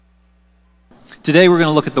Today we're going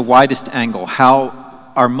to look at the widest angle,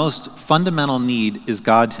 how our most fundamental need is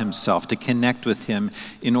God himself, to connect with him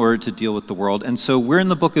in order to deal with the world. And so we're in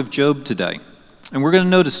the book of Job today, and we're going to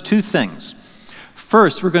notice two things.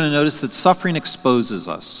 First, we're going to notice that suffering exposes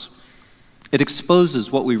us. It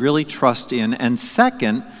exposes what we really trust in. And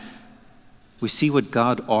second, we see what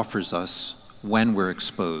God offers us when we're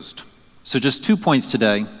exposed. So just 2 points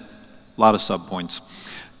today, a lot of subpoints.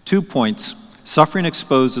 2 points. Suffering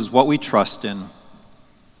exposes what we trust in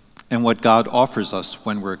and what God offers us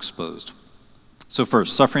when we're exposed. So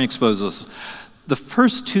first, suffering exposes us. The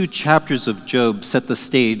first 2 chapters of Job set the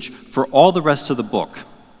stage for all the rest of the book.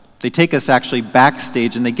 They take us actually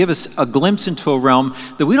backstage and they give us a glimpse into a realm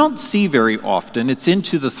that we don't see very often. It's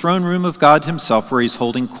into the throne room of God himself where he's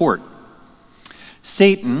holding court.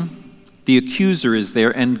 Satan, the accuser, is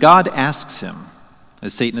there, and God asks him,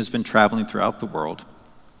 as Satan has been traveling throughout the world,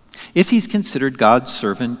 if he's considered God's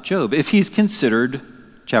servant Job, if he's considered,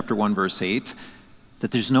 chapter 1, verse 8,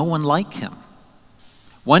 that there's no one like him,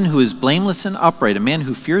 one who is blameless and upright, a man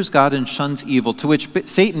who fears God and shuns evil, to which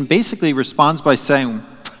Satan basically responds by saying,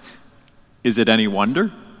 is it any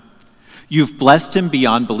wonder? You've blessed him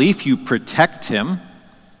beyond belief, you protect him.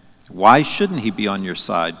 Why shouldn't he be on your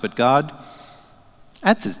side? But God,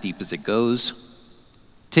 that's as deep as it goes.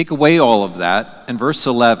 Take away all of that, and verse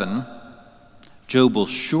 11, Job will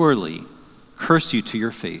surely curse you to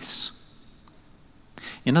your face.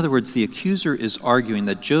 In other words, the accuser is arguing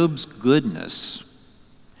that Job's goodness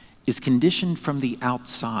is conditioned from the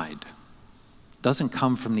outside, doesn't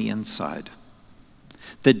come from the inside.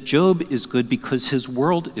 That Job is good because his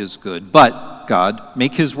world is good, but God,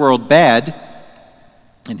 make his world bad,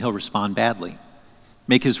 and he'll respond badly.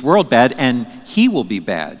 Make his world bad, and he will be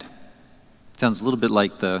bad. Sounds a little bit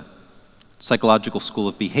like the psychological school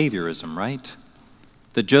of behaviorism, right?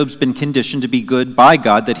 That Job's been conditioned to be good by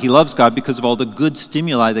God, that he loves God because of all the good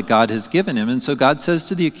stimuli that God has given him. And so God says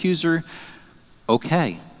to the accuser,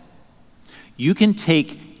 okay, you can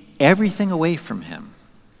take everything away from him,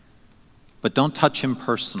 but don't touch him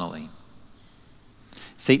personally.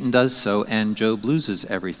 Satan does so, and Job loses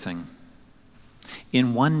everything.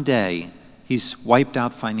 In one day, he's wiped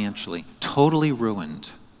out financially, totally ruined.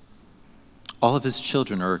 All of his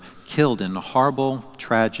children are killed in a horrible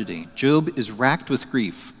tragedy. Job is racked with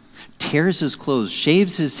grief, tears his clothes,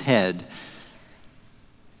 shaves his head,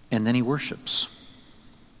 and then he worships.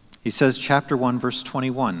 He says, chapter 1, verse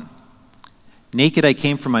 21, naked I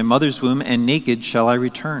came from my mother's womb, and naked shall I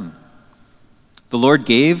return. The Lord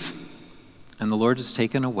gave, and the Lord has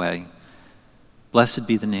taken away. Blessed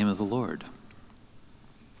be the name of the Lord.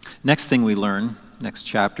 Next thing we learn, next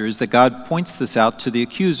chapter, is that God points this out to the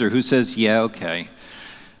accuser who says, yeah, okay,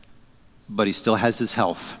 but he still has his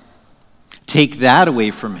health. Take that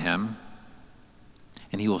away from him,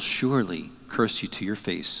 and he will surely curse you to your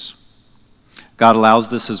face. God allows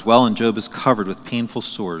this as well, and Job is covered with painful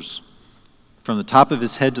sores from the top of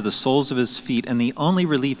his head to the soles of his feet, and the only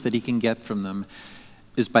relief that he can get from them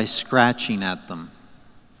is by scratching at them,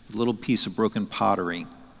 a little piece of broken pottery.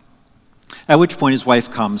 At which point his wife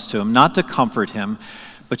comes to him, not to comfort him,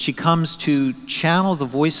 but she comes to channel the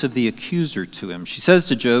voice of the accuser to him. She says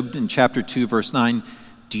to Job in chapter 2, verse 9,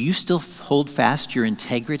 do you still hold fast your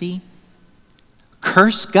integrity?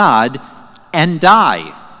 Curse God and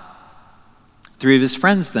die. 3 of his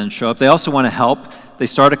friends then show up. They also want to help. They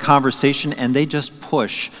start a conversation, and they just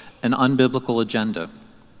push an unbiblical agenda.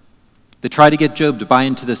 They try to get Job to buy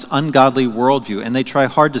into this ungodly worldview, and they try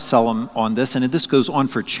hard to sell him on this, and this goes on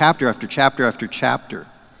for chapter after chapter after chapter.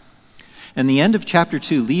 And the end of chapter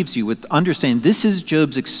 2 leaves you with understanding this is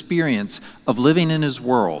Job's experience of living in his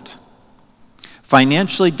world.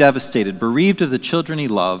 Financially devastated, bereaved of the children he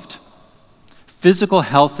loved, physical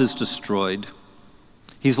health is destroyed,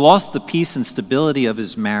 he's lost the peace and stability of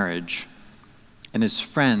his marriage, and his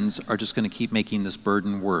friends are just going to keep making this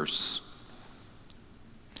burden worse.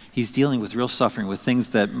 He's dealing with real suffering, with things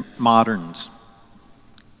that moderns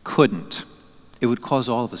couldn't. It would cause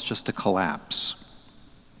all of us just to collapse.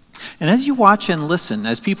 And as you watch and listen,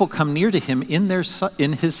 as people come near to him in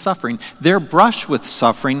his suffering, their brush with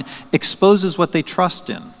suffering exposes what they trust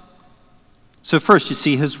in. So first, you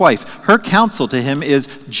see his wife. Her counsel to him is,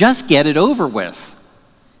 just get it over with.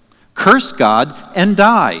 Curse God and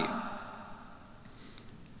die.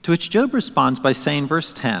 To which Job responds by saying,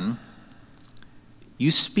 verse 10, you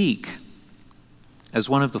speak as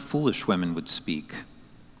one of the foolish women would speak.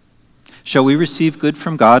 Shall we receive good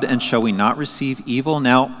from God, and shall we not receive evil?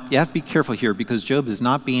 Now, you have to be careful here because Job is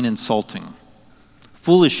not being insulting.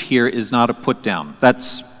 Foolish here is not a put down.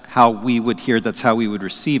 That's how we would hear it, that's how we would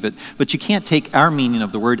receive it. But you can't take our meaning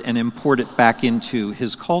of the word and import it back into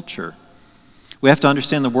his culture. We have to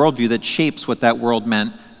understand the worldview that shapes what that world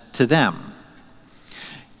meant to them.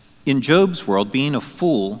 In Job's world, being a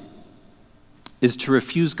fool is to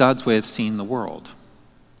refuse God's way of seeing the world.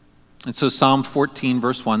 And so Psalm 14,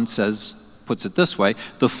 verse 1 puts it this way: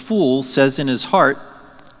 the fool says in his heart,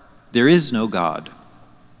 there is no God.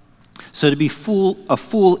 So to be a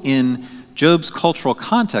fool in Job's cultural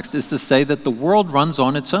context is to say that the world runs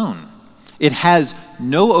on its own. It has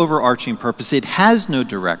no overarching purpose. It has no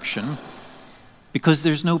direction because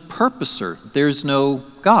there's no purposer. There's no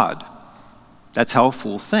God. That's how a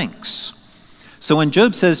fool thinks. So when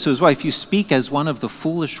Job says to his wife, you speak as one of the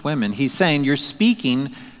foolish women, he's saying you're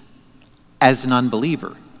speaking as an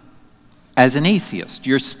unbeliever, as an atheist.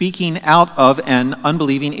 You're speaking out of an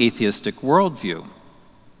unbelieving atheistic worldview.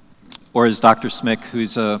 Or as Dr. Smick,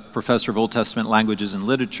 who's a professor of Old Testament languages and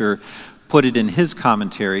literature, put it in his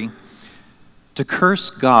commentary, to curse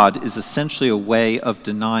God is essentially a way of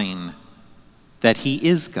denying that he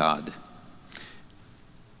is God.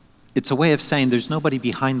 It's a way of saying there's nobody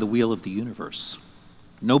behind the wheel of the universe,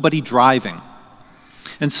 nobody driving.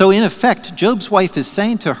 And so in effect, Job's wife is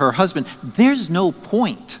saying to her husband, there's no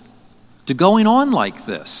point to going on like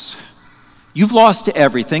this. You've lost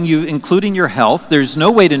everything, including your health. There's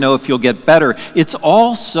no way to know if you'll get better. It's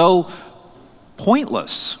all so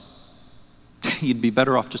pointless. You'd be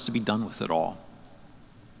better off just to be done with it all.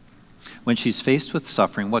 When she's faced with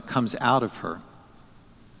suffering, what comes out of her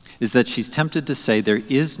is that she's tempted to say there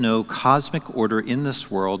is no cosmic order in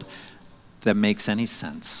this world that makes any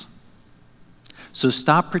sense. So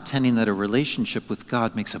stop pretending that a relationship with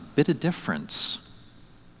God makes a bit of difference,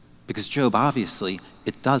 because Job, obviously,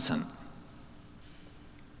 it doesn't.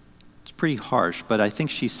 It's pretty harsh, but I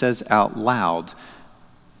think she says out loud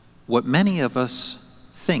what many of us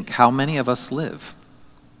think, how many of us live.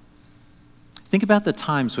 Think about the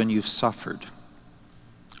times when you've suffered.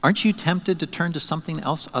 Aren't you tempted to turn to something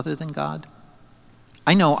else other than God?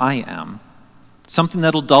 I know I am. Something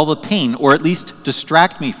that'll dull the pain, or at least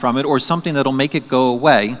distract me from it, or something that'll make it go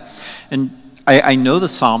away. And I know the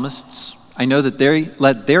psalmists. I know that they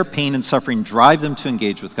let their pain and suffering drive them to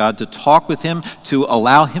engage with God, to talk with him, to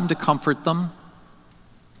allow him to comfort them.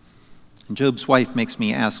 And Job's wife makes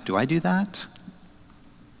me ask, do I do that?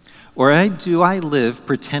 Or do I live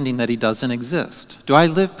pretending that he doesn't exist? Do I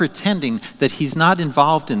live pretending that he's not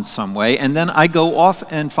involved in some way, and then I go off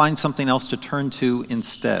and find something else to turn to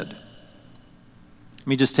instead? Let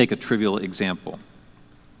me just take a trivial example.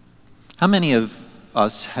 How many of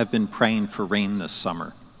us have been praying for rain this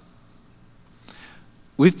summer?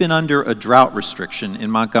 We've been under a drought restriction in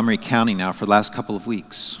Montgomery County now for the last couple of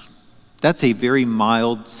weeks. That's a very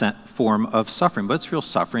mild form of suffering, but it's real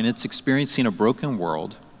suffering. It's experiencing a broken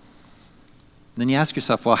world. Then you ask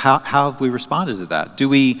yourself, well, how have we responded to that? Do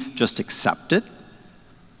we just accept it?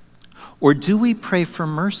 Or do we pray for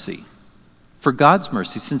mercy, for God's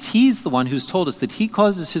mercy, since he's the one who's told us that he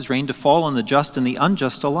causes his rain to fall on the just and the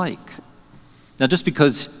unjust alike? Now, just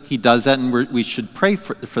because he does that and we should pray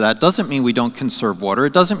for that doesn't mean we don't conserve water.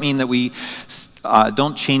 It doesn't mean that we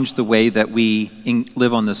don't change the way that we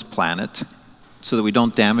live on this planet so that we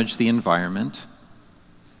don't damage the environment.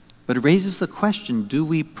 But it raises the question, do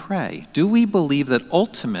we pray? Do we believe that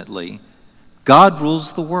ultimately God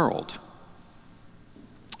rules the world?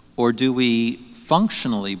 Or do we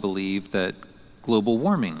functionally believe that global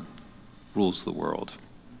warming rules the world?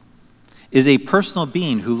 Is a personal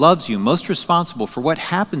being who loves you most responsible for what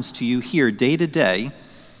happens to you here day to day?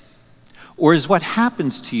 Or is what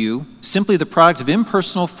happens to you simply the product of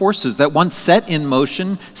impersonal forces that once set in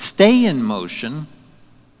motion, stay in motion,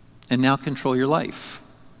 and now control your life?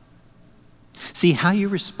 See, how you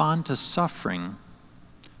respond to suffering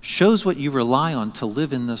shows what you rely on to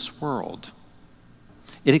live in this world.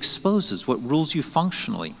 It exposes what rules you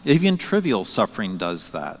functionally. Even trivial suffering does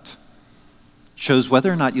that. It shows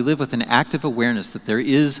whether or not you live with an active awareness that there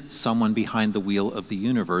is someone behind the wheel of the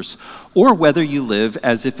universe, or whether you live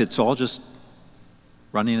as if it's all just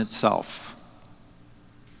running itself.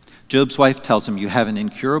 Job's wife tells him, you have an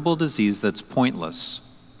incurable disease that's pointless.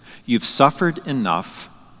 You've suffered enough.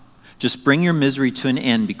 Just bring your misery to an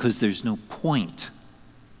end, because there's no point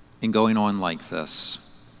in going on like this.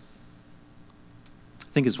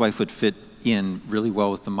 I think his wife would fit in really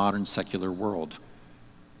well with the modern secular world.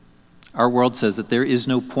 Our world says that there is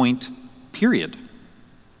no point, period,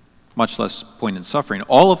 much less point in suffering.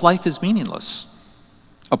 All of life is meaningless,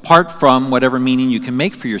 apart from whatever meaning you can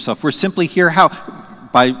make for yourself. We're simply here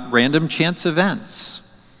by random chance events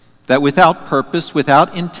that without purpose,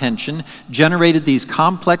 without intention, generated these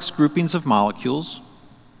complex groupings of molecules.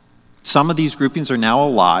 Some of these groupings are now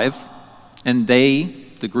alive, and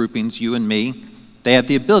the groupings, you and me, They have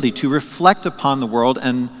the ability to reflect upon the world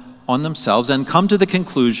and on themselves and come to the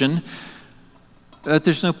conclusion that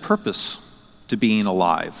there's no purpose to being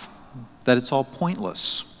alive, that it's all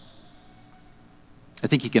pointless. I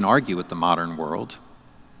think you can argue with the modern world.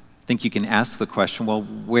 I think you can ask the question, well,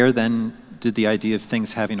 where then did the idea of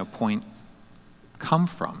things having a point come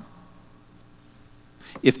from?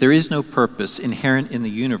 If there is no purpose inherent in the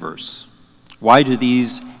universe, why do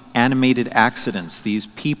these animated accidents, these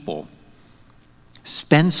people,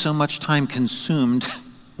 spend so much time consumed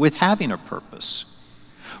with having a purpose?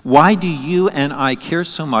 Why do you and I care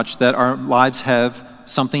so much that our lives have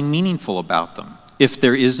something meaningful about them, if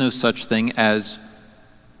there is no such thing as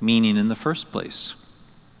meaning in the first place?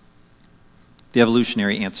 The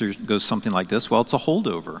evolutionary answer goes something like this: well, it's a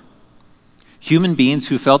holdover. Human beings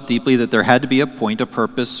who felt deeply that there had to be a point, a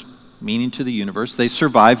purpose, meaning to the universe, they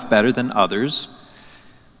survived better than others.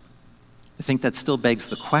 I think that still begs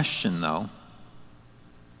the question, though,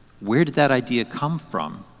 where did that idea come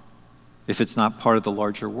from if it's not part of the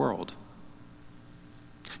larger world?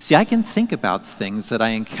 See, I can think about things that I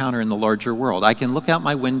encounter in the larger world. I can look out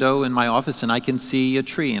my window in my office and I can see a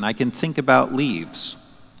tree, and I can think about leaves.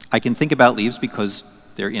 I can think about leaves because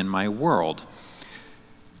they're in my world.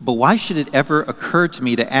 But why should it ever occur to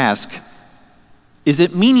me to ask, is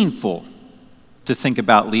it meaningful to think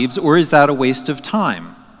about leaves, or is that a waste of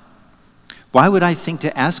time? Why would I think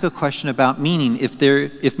to ask a question about meaning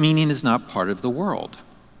if meaning is not part of the world?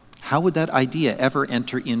 How would that idea ever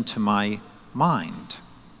enter into my mind?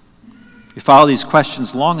 You follow these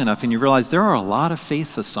questions long enough and you realize there are a lot of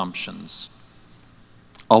faith assumptions,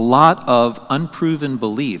 a lot of unproven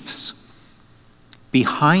beliefs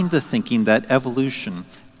behind the thinking that evolution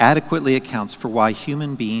adequately accounts for why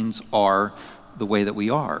human beings are the way that we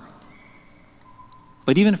are.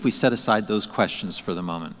 But even if we set aside those questions for the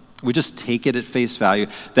moment, we just take it at face value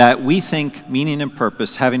that we think meaning and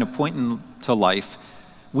purpose, having a point into life,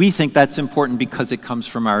 we think that's important because it comes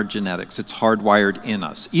from our genetics. It's hardwired in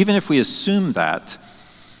us. Even if we assume that,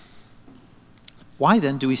 why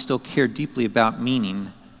then do we still care deeply about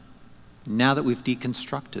meaning now that we've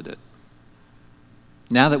deconstructed it?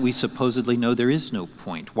 Now that we supposedly know there is no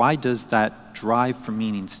point, why does that drive for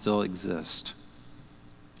meaning still exist?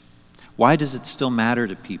 Why does it still matter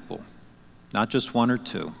to people, not just one or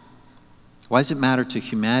two? Why does it matter to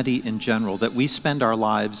humanity in general that we spend our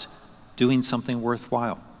lives doing something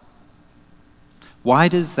worthwhile? Why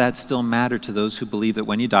does that still matter to those who believe that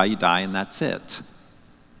when you die and that's it?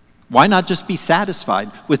 Why not just be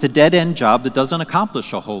satisfied with a dead-end job that doesn't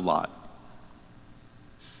accomplish a whole lot?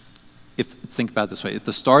 Think about it this way: if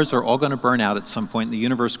the stars are all going to burn out at some point and the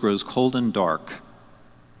universe grows cold and dark,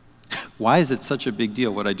 why is it such a big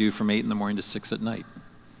deal what I do from 8 in the morning to 6 at night?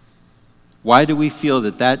 Why do we feel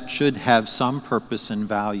that that should have some purpose and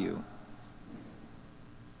value?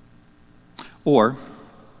 Or,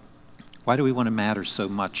 why do we want to matter so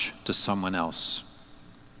much to someone else?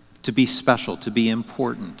 To be special, to be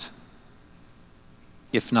important,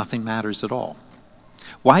 if nothing matters at all?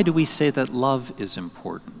 Why do we say that love is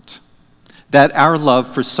important? That our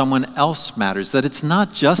love for someone else matters, that it's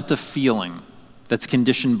not just a feeling that's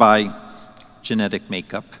conditioned by genetic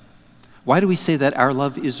makeup? Why do we say that our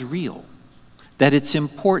love is real, that it's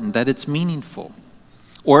important, that it's meaningful?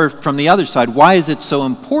 Or from the other side, why is it so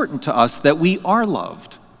important to us that we are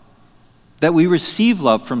loved, that we receive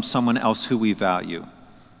love from someone else who we value?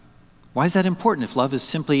 Why is that important if love is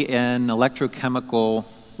simply an electrochemical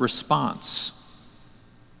response?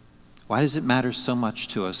 Why does it matter so much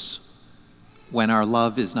to us when our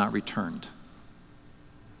love is not returned,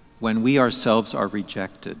 when we ourselves are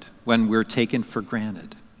rejected, when we're taken for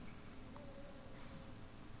granted?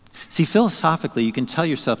 See, philosophically, you can tell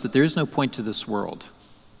yourself that there is no point to this world,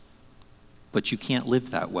 but you can't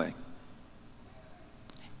live that way.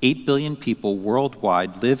 8 billion people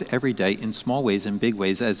worldwide live every day in small ways and big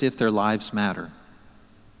ways as if their lives matter.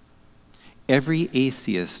 Every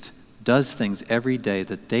atheist does things every day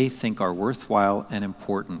that they think are worthwhile and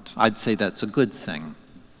important. I'd say that's a good thing.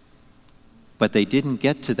 But they didn't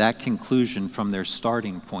get to that conclusion from their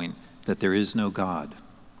starting point that there is no God.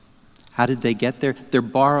 How did they get there? They're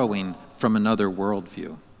borrowing from another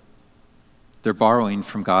worldview. They're borrowing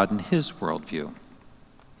from God and His worldview.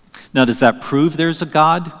 Now, does that prove there's a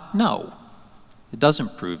God? No, it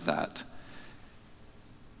doesn't prove that.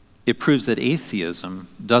 It proves that atheism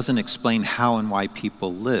doesn't explain how and why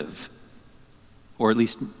people live, or at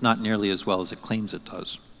least not nearly as well as it claims it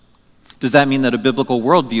does. Does that mean that a biblical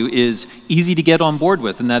worldview is easy to get on board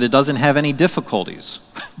with and that it doesn't have any difficulties?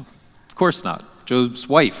 Of course not. Job's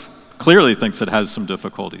wife clearly thinks it has some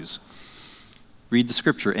difficulties. Read the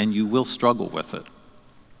scripture and you will struggle with it.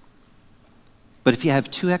 But if you have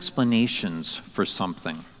two explanations for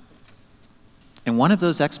something, and one of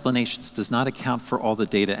those explanations does not account for all the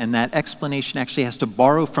data, and that explanation actually has to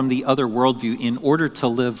borrow from the other worldview in order to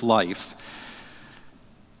live life,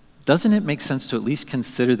 doesn't it make sense to at least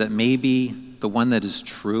consider that maybe the one that is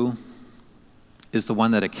true is the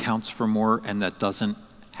one that accounts for more and that doesn't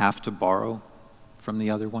have to borrow from the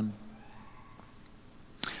other one?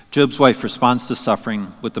 Job's wife responds to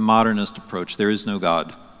suffering with the modernist approach: there is no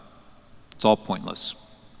God. It's all pointless.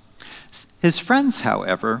 His friends,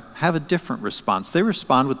 however, have a different response. They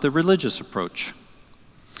respond with the religious approach.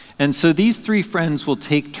 And so these three friends will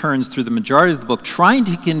take turns through the majority of the book trying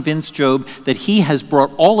to convince Job that he has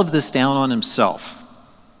brought all of this down on himself.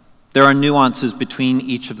 There are nuances between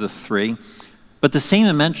each of the three, but the same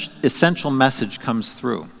essential message comes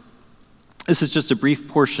through. This is just a brief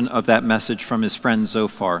portion of that message from his friend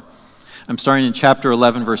Zophar. I'm starting in chapter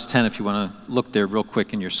 11, verse 10, if you want to look there real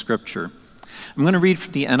quick in your scripture. I'm going to read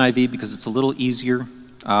from the NIV because it's a little easier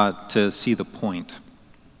to see the point.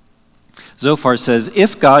 Zophar says,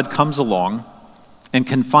 "If God comes along and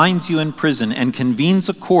confines you in prison and convenes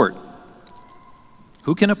a court,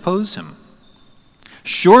 who can oppose him?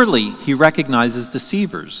 Surely he recognizes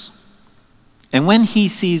deceivers. And when he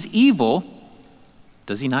sees evil,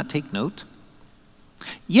 does he not take note?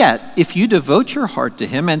 Yet, if you devote your heart to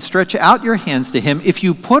him and stretch out your hands to him, if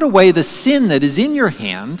you put away the sin that is in your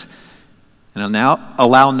hand, and now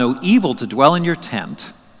allow no evil to dwell in your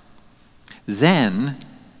tent, then,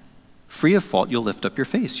 free of fault, you'll lift up your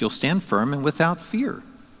face. You'll stand firm and without fear.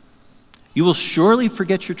 You will surely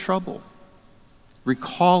forget your trouble,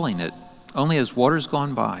 recalling it only as water's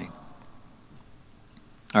gone by."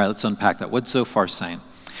 All right, let's unpack that. What's Zophar saying?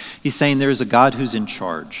 He's saying there is a God who's in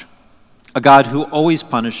charge, a God who always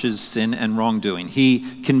punishes sin and wrongdoing.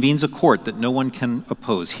 He convenes a court that no one can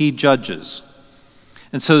oppose. He judges.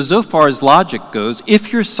 And so Zophar's logic goes,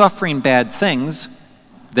 if you're suffering bad things,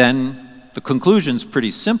 then the conclusion's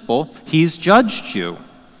pretty simple. He's judged you.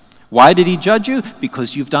 Why did he judge you?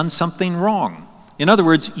 Because you've done something wrong. In other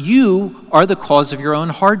words, you are the cause of your own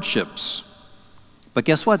hardships. But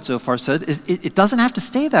guess what, Zophar said? It doesn't have to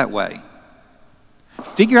stay that way.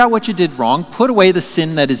 Figure out what you did wrong, put away the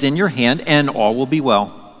sin that is in your hand, and all will be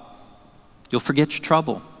well. You'll forget your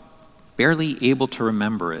trouble, barely able to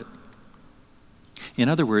remember it. In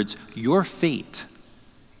other words, your fate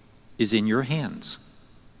is in your hands.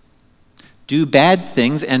 Do bad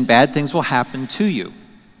things, and bad things will happen to you.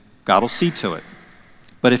 God will see to it.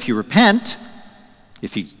 But if you repent,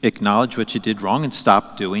 if you acknowledge what you did wrong and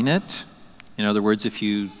stop doing it, in other words, if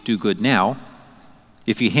you do good now,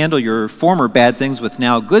 if you handle your former bad things with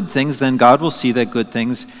now good things, then God will see that good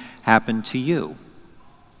things happen to you.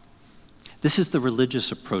 This is the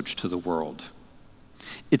religious approach to the world.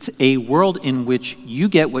 It's a world in which you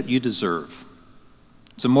get what you deserve.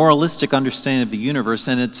 It's a moralistic understanding of the universe,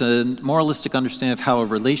 and it's a moralistic understanding of how a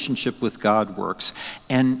relationship with God works.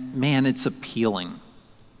 And man, it's appealing.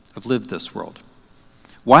 I've lived this world.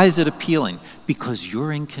 Why is it appealing? Because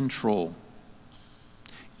you're in control.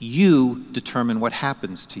 You determine what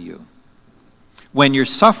happens to you. When you're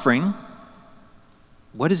suffering,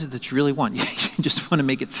 what is it that you really want? You just want to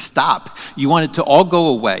make it stop. You want it to all go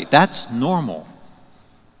away. That's normal.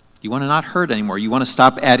 You want to not hurt anymore. You want to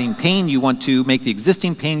stop adding pain. You want to make the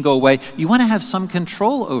existing pain go away. You want to have some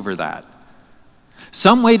control over that.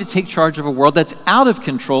 Some way to take charge of a world that's out of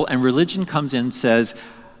control, and religion comes in and says,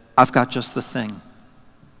 I've got just the thing.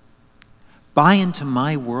 Buy into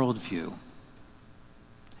my worldview,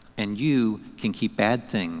 and you can keep bad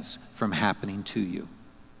things from happening to you.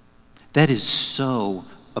 That is so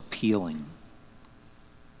appealing.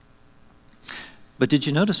 But did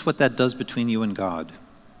you notice what that does between you and God?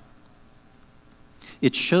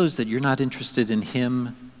 It shows that you're not interested in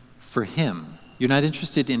him for him. You're not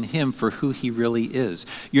interested in him for who he really is.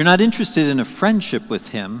 You're not interested in a friendship with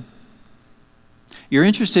him. You're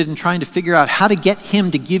interested in trying to figure out how to get him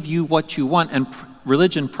to give you what you want, and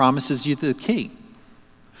religion promises you the key.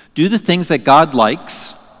 Do the things that God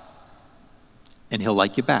likes, and he'll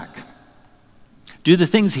like you back. Do the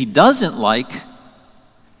things he doesn't like,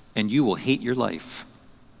 and you will hate your life.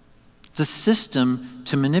 It's a system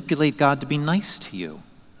to manipulate God to be nice to you,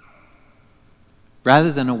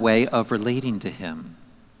 rather than a way of relating to him.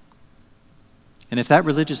 And if that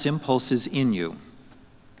religious impulse is in you,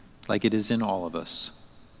 like it is in all of us,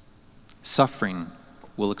 suffering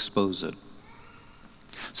will expose it.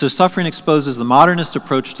 So suffering exposes the modernist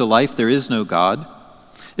approach to life, there is no God.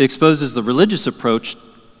 It exposes the religious approach,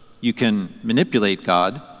 you can manipulate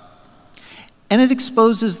God. And it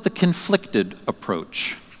exposes the conflicted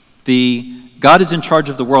approach. The God is in charge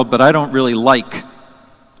of the world, but I don't really like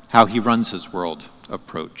how he runs his world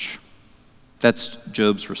approach. That's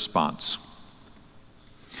Job's response.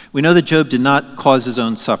 We know that Job did not cause his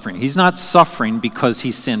own suffering. He's not suffering because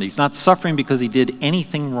he sinned. He's not suffering because he did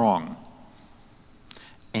anything wrong.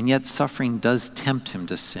 And yet suffering does tempt him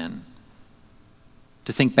to sin,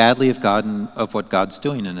 to think badly of God and of what God's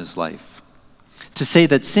doing in his life. To say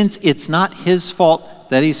that since it's not his fault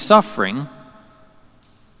that he's suffering,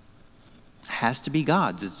 it has to be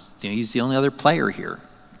God's. He's the only other player here.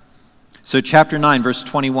 So chapter 9, verse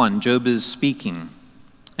 21, Job is speaking.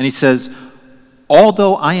 And he says,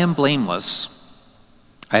 "Although I am blameless,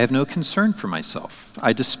 I have no concern for myself.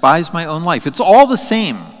 I despise my own life. It's all the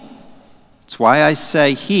same. It's why I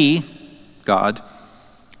say he, God,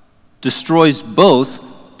 destroys both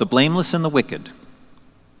the blameless and the wicked.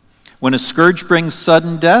 When a scourge brings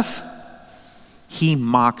sudden death, he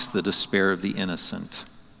mocks the despair of the innocent.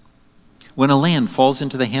 When a land falls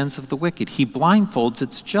into the hands of the wicked, he blindfolds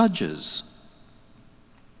its judges.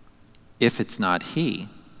 If it's not he,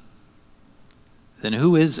 then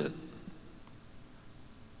who is it?"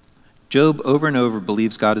 Job over and over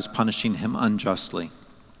believes God is punishing him unjustly,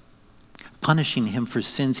 punishing him for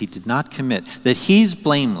sins he did not commit, that he's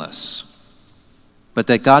blameless, but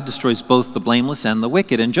that God destroys both the blameless and the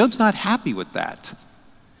wicked. And Job's not happy with that.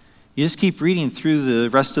 You just keep reading through the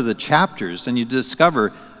rest of the chapters and you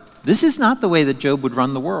discover this is not the way that Job would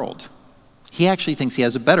run the world. He actually thinks he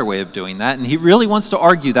has a better way of doing that, and he really wants to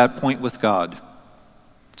argue that point with God.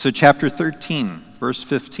 So chapter 13, verse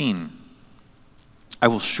 15, "I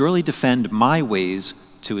will surely defend my ways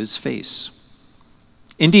to his face.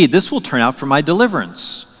 Indeed, this will turn out for my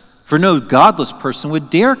deliverance, for no godless person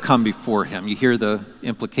would dare come before him." You hear the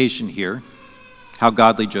implication here, how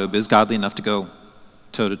godly Job is, godly enough to go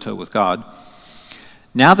toe-to-toe with God.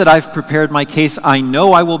 "Now that I've prepared my case, I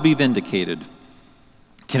know I will be vindicated.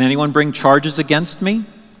 Can anyone bring charges against me?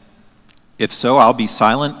 If so, I'll be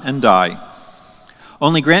silent and die.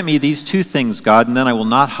 Only grant me these two things, God, and then I will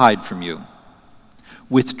not hide from you.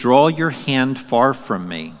 Withdraw your hand far from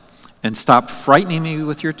me, and stop frightening me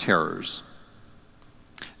with your terrors.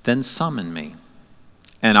 Then summon me,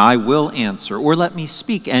 and I will answer, or let me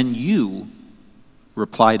speak, and you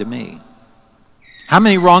reply to me. How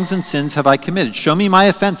many wrongs and sins have I committed? Show me my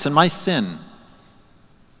offense and my sin.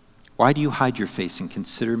 Why do you hide your face and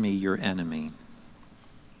consider me your enemy?"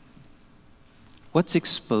 What's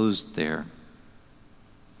exposed there?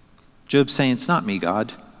 Job's saying, it's not me,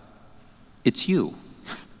 God. It's you.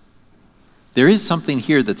 There is something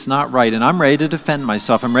here that's not right, and I'm ready to defend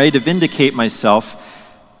myself. I'm ready to vindicate myself,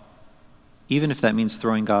 even if that means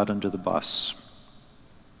throwing God under the bus.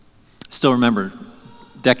 I still remember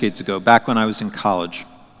decades ago, back when I was in college,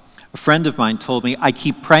 a friend of mine told me, "I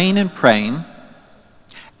keep praying and praying,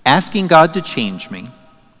 asking God to change me,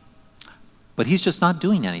 but he's just not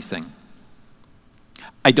doing anything.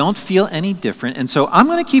 I don't feel any different, and so I'm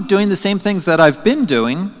going to keep doing the same things that I've been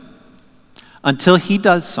doing until he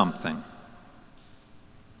does something."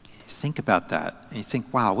 You think about that, and you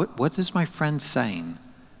think, wow, what is my friend saying?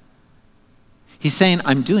 He's saying,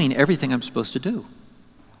 I'm doing everything I'm supposed to do.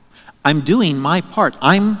 I'm doing my part.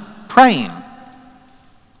 I'm praying.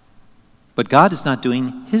 But God is not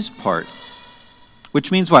doing his part. Which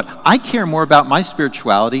means what? I care more about my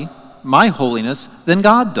spirituality, my holiness, than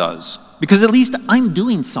God does. Because at least I'm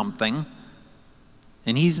doing something,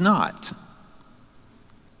 and he's not.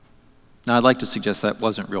 Now, I'd like to suggest that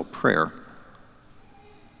wasn't real prayer,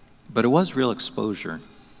 but it was real exposure.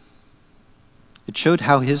 It showed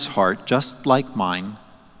how his heart, just like mine,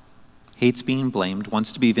 hates being blamed,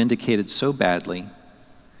 wants to be vindicated so badly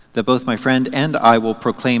that both my friend and I will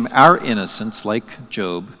proclaim our innocence like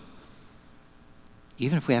Job,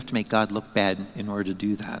 even if we have to make God look bad in order to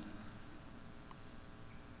do that.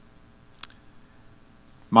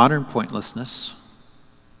 Modern pointlessness,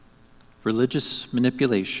 religious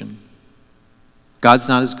manipulation, God's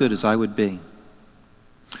not as good as I would be.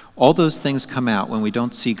 All those things come out when we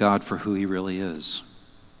don't see God for who he really is.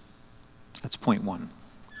 That's point one.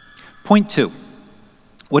 Point two,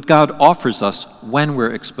 what God offers us when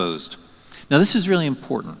we're exposed. Now, this is really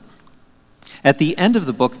important. At the end of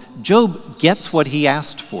the book, Job gets what he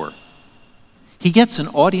asked for. He gets an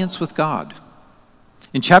audience with God.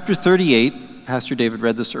 In chapter 38, Pastor David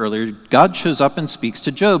read this earlier, God shows up and speaks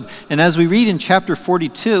to Job. And as we read in chapter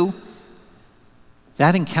 42,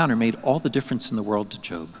 that encounter made all the difference in the world to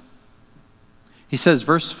Job. He says,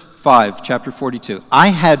 verse 5, chapter 42, "I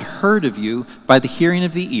had heard of you by the hearing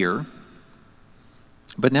of the ear,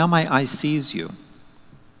 but now my eye sees you.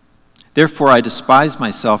 Therefore I despise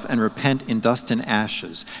myself and repent in dust and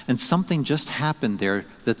ashes." And something just happened there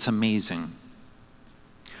that's amazing.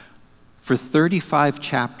 For 35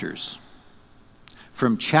 chapters,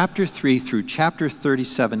 from chapter 3 through chapter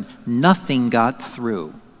 37, nothing got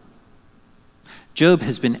through. Job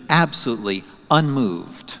has been absolutely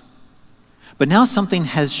unmoved. But now something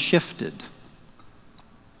has shifted.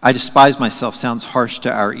 I despise myself sounds harsh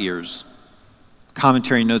to our ears.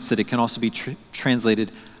 Commentary notes that it can also be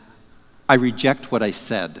translated, I reject what I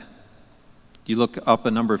said. You look up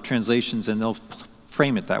a number of translations and they'll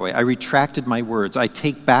frame it that way. I retracted my words. I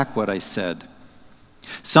take back what I said.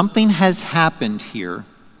 Something has happened here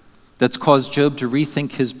that's caused Job to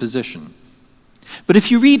rethink his position. But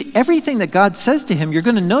if you read everything that God says to him, you're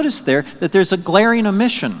going to notice there that there's a glaring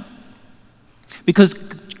omission. Because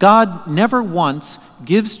God never once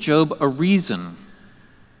gives Job a reason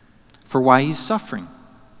for why he's suffering.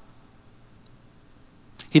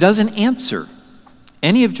 He doesn't answer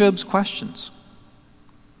any of Job's questions.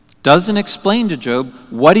 Doesn't explain to Job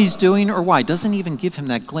what he's doing or why. Doesn't even give him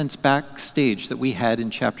that glimpse backstage that we had in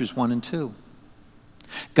chapters 1 and 2.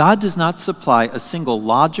 God does not supply a single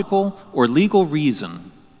logical or legal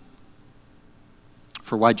reason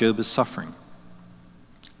for why Job is suffering.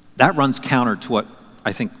 That runs counter to what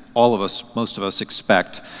I think all of us, most of us,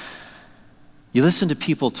 expect. You listen to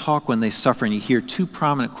people talk when they suffer and you hear two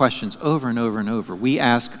prominent questions over and over and over. We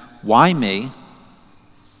ask, why me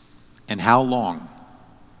and how long?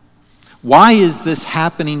 Why is this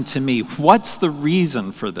happening to me? What's the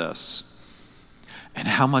reason for this? And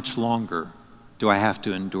how much longer do I have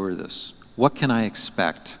to endure this? What can I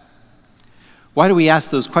expect? Why do we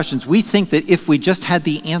ask those questions? We think that if we just had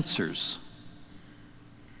the answers,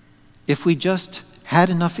 if we just had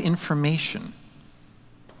enough information,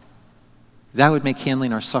 that would make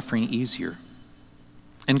handling our suffering easier.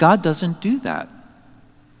 And God doesn't do that.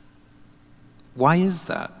 Why is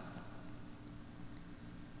that?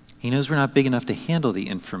 He knows we're not big enough to handle the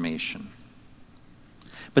information.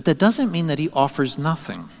 But that doesn't mean that he offers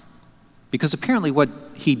nothing. Because apparently what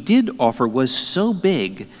he did offer was so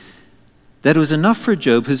big that it was enough for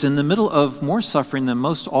Job, who's in the middle of more suffering than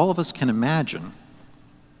most all of us can imagine.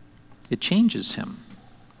 It changes him.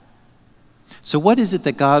 So what is it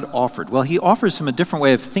that God offered? Well, he offers him a different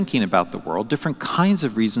way of thinking about the world, different kinds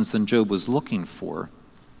of reasons than Job was looking for.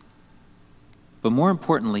 But more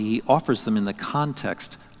importantly, he offers them in the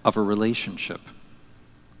context of a relationship.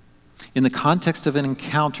 In the context of an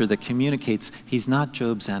encounter that communicates he's not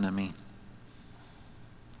Job's enemy.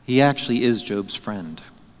 He actually is Job's friend.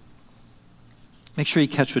 Make sure you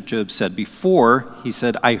catch what Job said. Before, he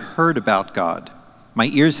said, I heard about God. My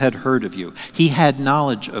ears had heard of you. He had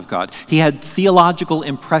knowledge of God. He had theological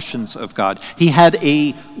impressions of God. He had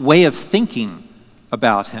a way of thinking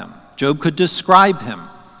about him. Job could describe him.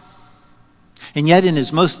 And yet in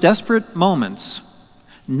his most desperate moments,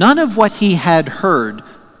 none of what he had heard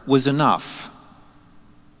was enough.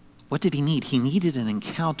 What did he need? He needed an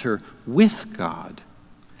encounter with God.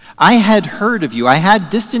 I had heard of you. I had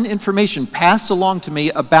distant information passed along to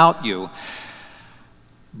me about you.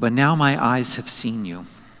 But now my eyes have seen you.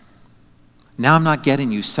 Now I'm not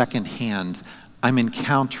getting you secondhand. I'm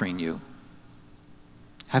encountering you.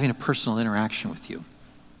 Having a personal interaction with you.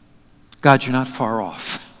 God, you're not far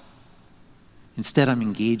off. Instead, I'm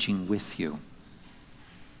engaging with you.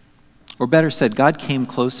 Or better said, God came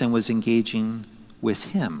close and was engaging with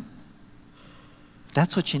him.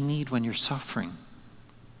 That's what you need when you're suffering.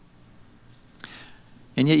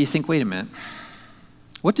 And yet you think, wait a minute.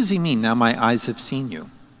 What does he mean, now my eyes have seen you?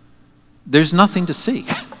 There's nothing to see.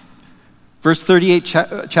 Verse 38,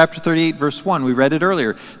 chapter 38, verse 1, we read it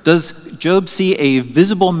earlier. Does Job see a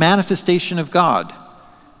visible manifestation of God?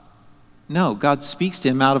 No, God speaks to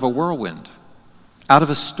him out of a whirlwind, out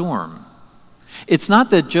of a storm. It's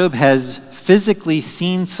not that Job has physically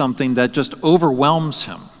seen something that just overwhelms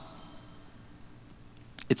him.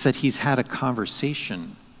 It's that he's had a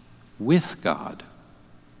conversation with God.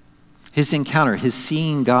 His encounter, his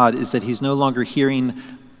seeing God, is that he's no longer hearing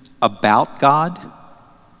about God.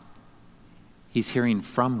 He's hearing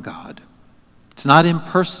from God. It's not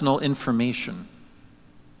impersonal information.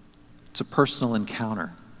 It's a personal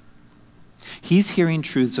encounter. He's hearing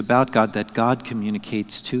truths about God that God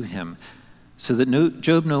communicates to him, so that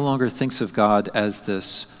Job no longer thinks of God as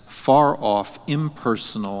this far-off,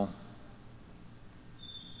 impersonal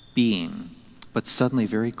being, but suddenly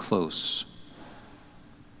very close.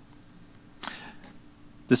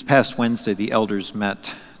 This past Wednesday, the elders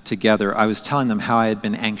met together. I was telling them how I had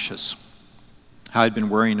been anxious, how I'd been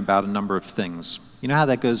worrying about a number of things. You know how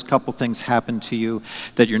that goes? A couple things happen to you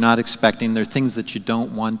that you're not expecting. They're things that you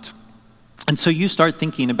don't want. And so you start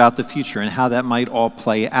thinking about the future and how that might all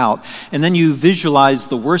play out. And then you visualize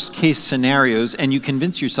the worst case scenarios and you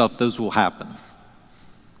convince yourself those will happen.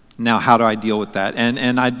 Now, how do I deal with that?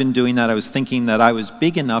 And I'd been doing that. I was thinking that I was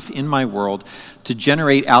big enough in my world to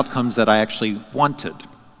generate outcomes that I actually wanted.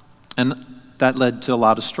 And that led to a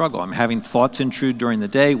lot of struggle. I'm having thoughts intrude during the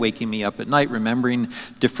day, waking me up at night, remembering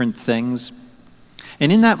different things.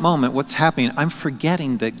 And in that moment, what's happening, I'm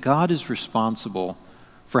forgetting that God is responsible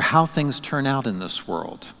for how things turn out in this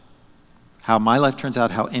world, how my life turns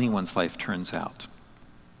out, how anyone's life turns out.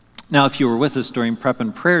 Now, if you were with us during Prep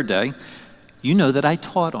and Prayer Day, you know that I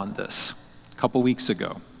taught on this a couple weeks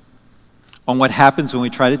ago, on what happens when we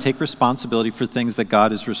try to take responsibility for things that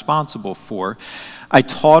God is responsible for. I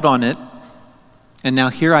taught on it, and now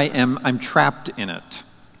here I am, I'm trapped in it,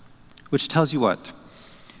 which tells you what?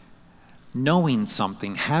 Knowing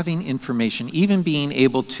something, having information, even being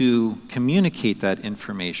able to communicate that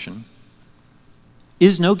information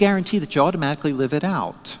is no guarantee that you automatically live it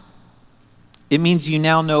out. It means you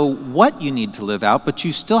now know what you need to live out, but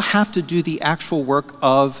you still have to do the actual work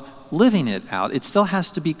of living it out. It still has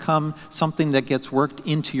to become something that gets worked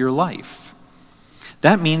into your life.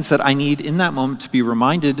 That means that I need, in that moment, to be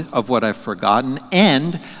reminded of what I've forgotten,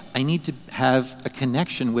 and I need to have a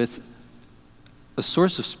connection with a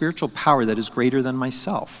source of spiritual power that is greater than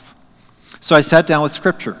myself. So I sat down with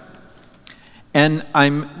Scripture, and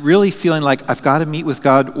I'm really feeling like I've got to meet with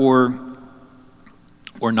God or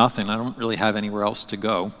nothing. I don't really have anywhere else to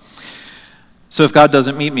go. So if God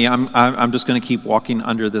doesn't meet me, I'm just going to keep walking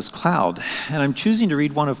under this cloud. And I'm choosing to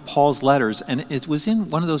read one of Paul's letters, and it was in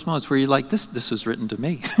one of those moments where you're like, this was written to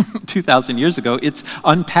me 2,000 years ago. It's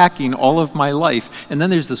unpacking all of my life. And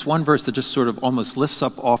then there's this one verse that just sort of almost lifts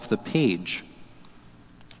up off the page.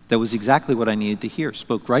 That was exactly what I needed to hear.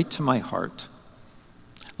 Spoke right to my heart.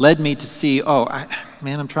 Led me to see,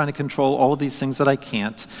 I'm trying to control all of these things that I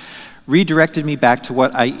can't. Redirected me back to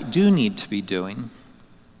what I do need to be doing.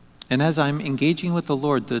 And as I'm engaging with the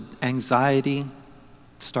Lord, the anxiety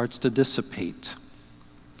starts to dissipate.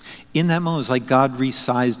 In that moment, it was like God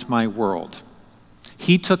resized my world.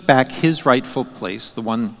 He took back his rightful place, the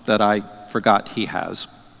one that I forgot he has,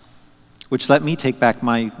 which let me take back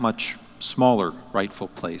my much smaller rightful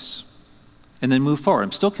place and then move forward.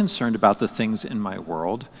 I'm still concerned about the things in my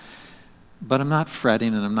world, but I'm not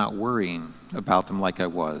fretting and I'm not worrying about them like I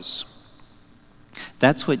was.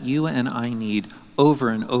 That's what you and I need over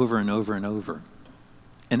and over and over and over.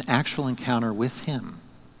 An actual encounter with him.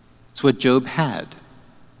 It's what Job had.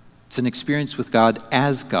 It's an experience with God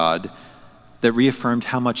as God that reaffirmed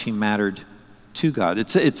how much he mattered to God.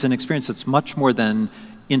 It's an experience that's much more than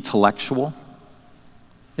intellectual.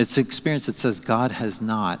 It's an experience that says God has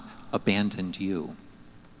not abandoned you.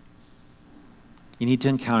 You need to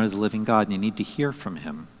encounter the living God, and you need to hear from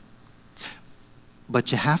him.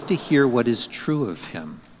 But you have to hear what is true of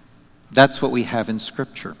him. That's what we have in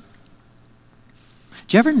Scripture.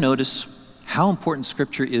 Do you ever notice how important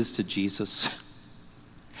Scripture is to Jesus?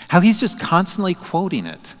 How he's just constantly quoting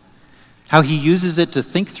it. How he uses it to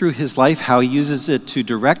think through his life, how he uses it to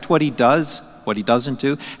direct what he does, what he doesn't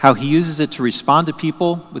do, how he uses it to respond to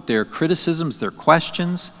people with their criticisms, their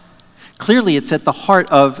questions. Clearly, it's at the heart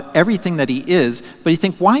of everything that he is, but you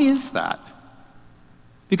think, why is that?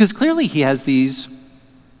 Because clearly he has these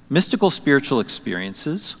mystical spiritual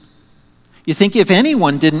experiences. You think if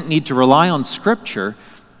anyone didn't need to rely on Scripture,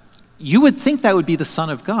 you would think that would be the Son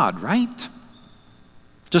of God, right?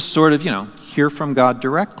 Just sort of, hear from God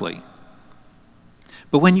directly.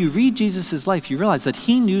 But when you read Jesus' life, you realize that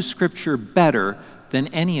he knew Scripture better than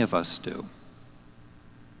any of us do.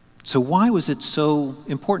 So why was it so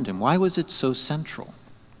important to him? Why was it so central?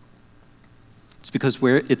 It's because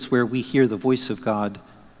it's where we hear the voice of God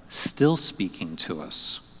still speaking to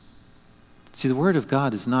us. See, the Word of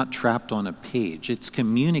God is not trapped on a page. It's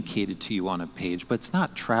communicated to you on a page, but it's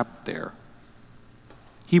not trapped there.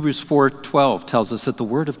 Hebrews 4:12 tells us that the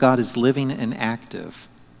Word of God is living and active.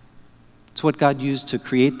 It's what God used to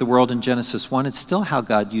create the world in Genesis 1. It's still how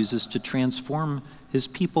God uses to transform his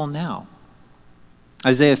people now.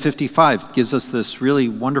 Isaiah 55 gives us this really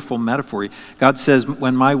wonderful metaphor. God says,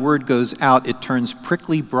 when my word goes out, it turns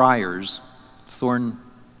prickly briars, thorn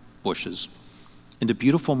bushes, into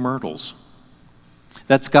beautiful myrtles.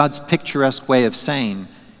 That's God's picturesque way of saying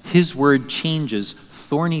his word changes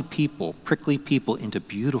thorny people, prickly people, into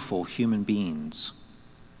beautiful human beings.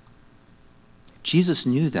 Jesus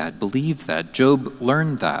knew that, believed that. Job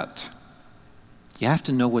learned that. You have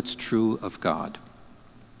to know what's true of God.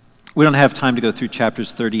 We don't have time to go through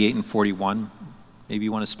chapters 38 and 41. Maybe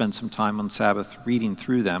you want to spend some time on Sabbath reading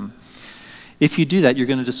through them. If you do that, you're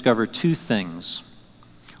going to discover two things.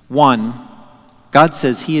 One, God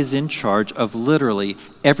says he is in charge of literally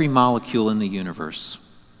every molecule in the universe.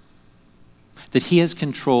 That he has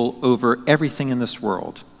control over everything in this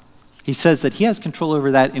world. He says that he has control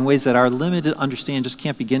over that in ways that our limited understanding just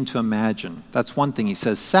can't begin to imagine. That's one thing he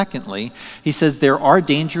says. Secondly, he says there are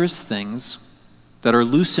dangerous things that are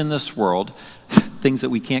loose in this world, things that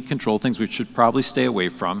we can't control, things we should probably stay away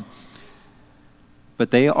from, but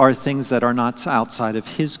they are things that are not outside of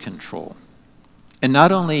his control. And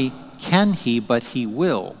not only can he, but he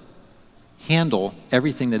will handle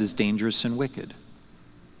everything that is dangerous and wicked.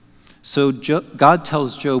 So God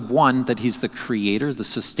tells Job, 1, that he's the creator, the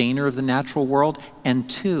sustainer of the natural world, and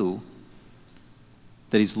 2,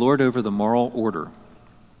 that he's Lord over the moral order.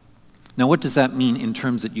 Now, what does that mean in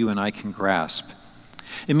terms that you and I can grasp?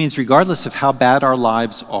 It means regardless of how bad our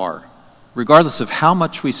lives are, regardless of how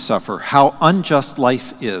much we suffer, how unjust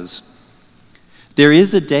life is, there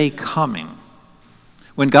is a day coming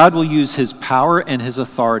when God will use his power and his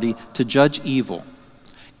authority to judge evil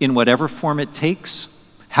in whatever form it takes,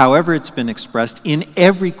 however it's been expressed, in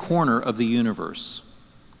every corner of the universe.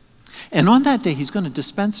 And on that day, he's going to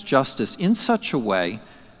dispense justice in such a way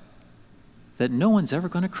that no one's ever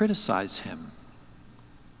going to criticize him.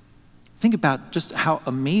 Think about just how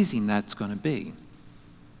amazing that's going to be.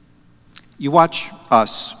 You watch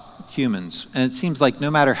us, humans, and it seems like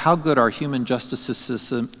no matter how good our human justice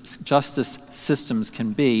systems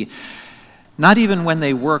can be, not even when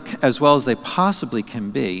they work as well as they possibly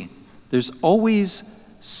can be, there's always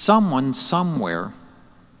someone somewhere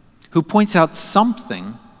who points out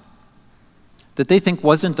something that they think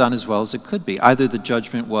wasn't done as well as it could be. Either the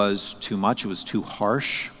judgment was too much, it was too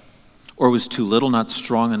harsh, or was too little, not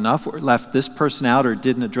strong enough, or left this person out, or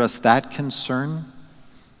didn't address that concern.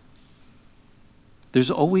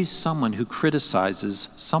 There's always someone who criticizes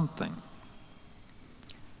something,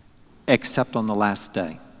 except on the last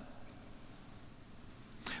day.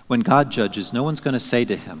 When God judges, no one's going to say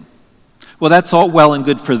to him, well, that's all well and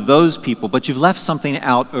good for those people, but you've left something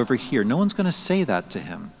out over here. No one's going to say that to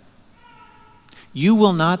him. You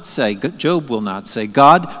will not say, Job will not say,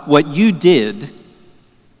 God, what you did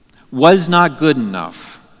was not good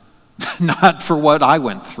enough, not for what I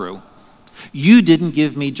went through. You didn't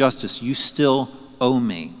give me justice. You still owe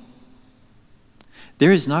me.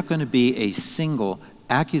 There is not going to be a single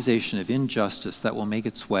accusation of injustice that will make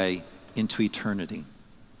its way into eternity.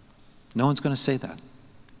 No one's going to say that.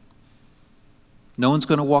 No one's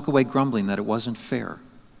going to walk away grumbling that it wasn't fair.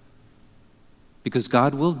 Because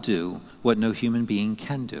God will do what no human being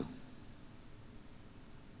can do.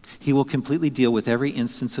 He will completely deal with every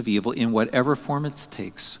instance of evil in whatever form it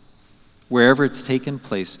takes, wherever it's taken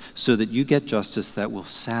place, so that you get justice that will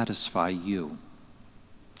satisfy you,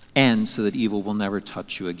 and so that evil will never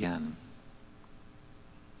touch you again.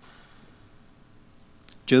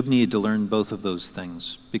 Job needed to learn both of those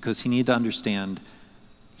things because he needed to understand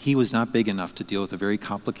he was not big enough to deal with a very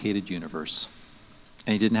complicated universe,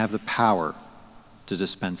 and he didn't have the power to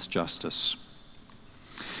dispense justice.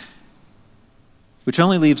 Which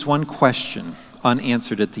only leaves one question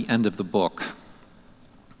unanswered at the end of the book,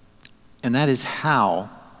 and that is how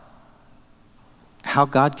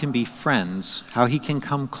God can be friends, how he can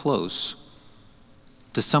come close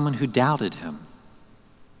to someone who doubted him,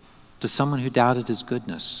 to someone who doubted his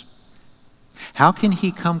goodness. How can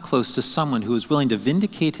he come close to someone who is willing to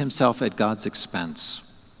vindicate himself at God's expense?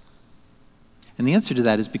 And the answer to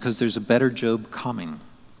that is because there's a better Job coming.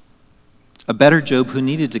 A better Job who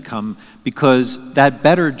needed to come because that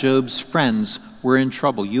better Job's friends were in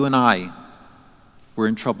trouble. You and I were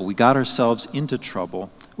in trouble. We got ourselves into trouble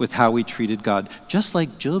with how we treated God, just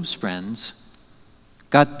like Job's friends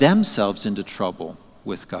got themselves into trouble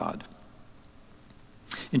with God.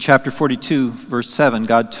 In chapter 42, verse 7,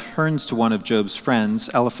 God turns to one of Job's friends,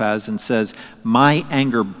 Eliphaz, and says, "My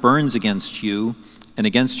anger burns against you and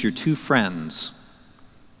against your two friends,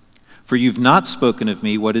 for you've not spoken of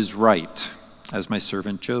me what is right, as my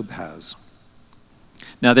servant Job has.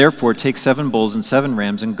 Now therefore take 7 bulls and 7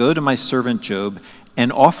 rams and go to my servant Job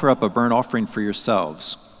and offer up a burnt offering for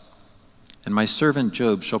yourselves. And my servant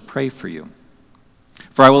Job shall pray for you.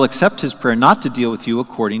 For I will accept his prayer not to deal with you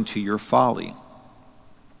according to your folly."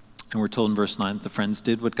 And we're told in verse 9 that the friends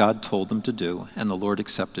did what God told them to do, and the Lord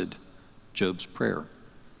accepted Job's prayer.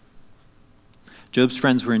 Job's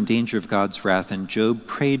friends were in danger of God's wrath, and Job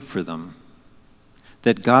prayed for them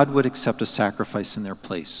that God would accept a sacrifice in their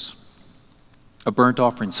place, a burnt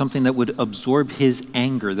offering, something that would absorb his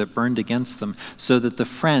anger that burned against them, so that the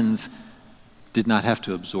friends did not have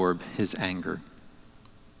to absorb his anger.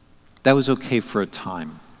 That was okay for a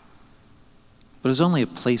time, but it was only a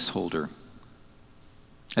placeholder.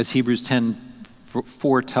 As Hebrews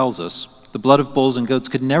 10:4 tells us, the blood of bulls and goats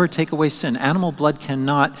could never take away sin. Animal blood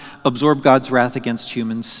cannot absorb God's wrath against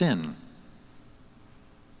human sin.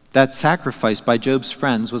 That sacrifice by Job's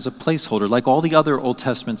friends was a placeholder, like all the other Old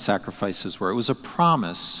Testament sacrifices were. It was a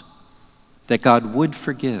promise that God would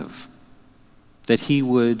forgive, that he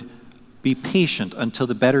would be patient until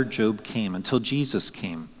the better Job came, until Jesus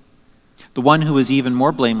came, the one who was even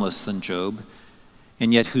more blameless than Job,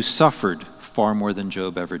 and yet who suffered far more than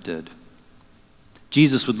Job ever did.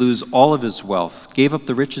 Jesus would lose all of his wealth, gave up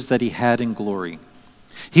the riches that he had in glory.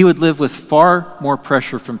 He would live with far more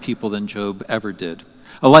pressure from people than Job ever did,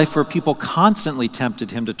 a life where people constantly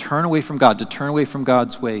tempted him to turn away from God, to turn away from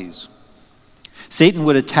God's ways. Satan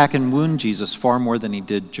would attack and wound Jesus far more than he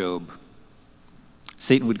did Job.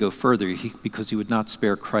 Satan would go further because he would not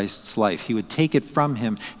spare Christ's life. He would take it from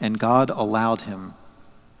him, and God allowed him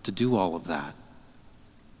to do all of that.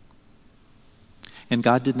 And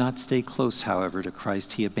God did not stay close, however, to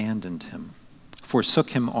Christ. He abandoned him,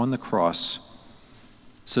 forsook him on the cross,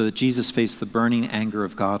 so that Jesus faced the burning anger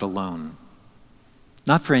of God alone.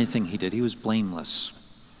 Not for anything he did, he was blameless,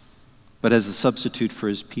 but as a substitute for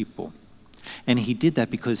his people. And he did that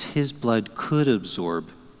because his blood could absorb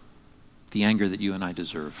the anger that you and I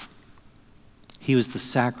deserve. He was the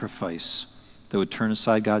sacrifice that would turn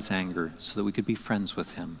aside God's anger so that we could be friends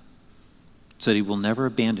with him, so that he will never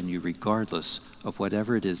abandon you regardless of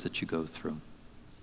whatever it is that you go through.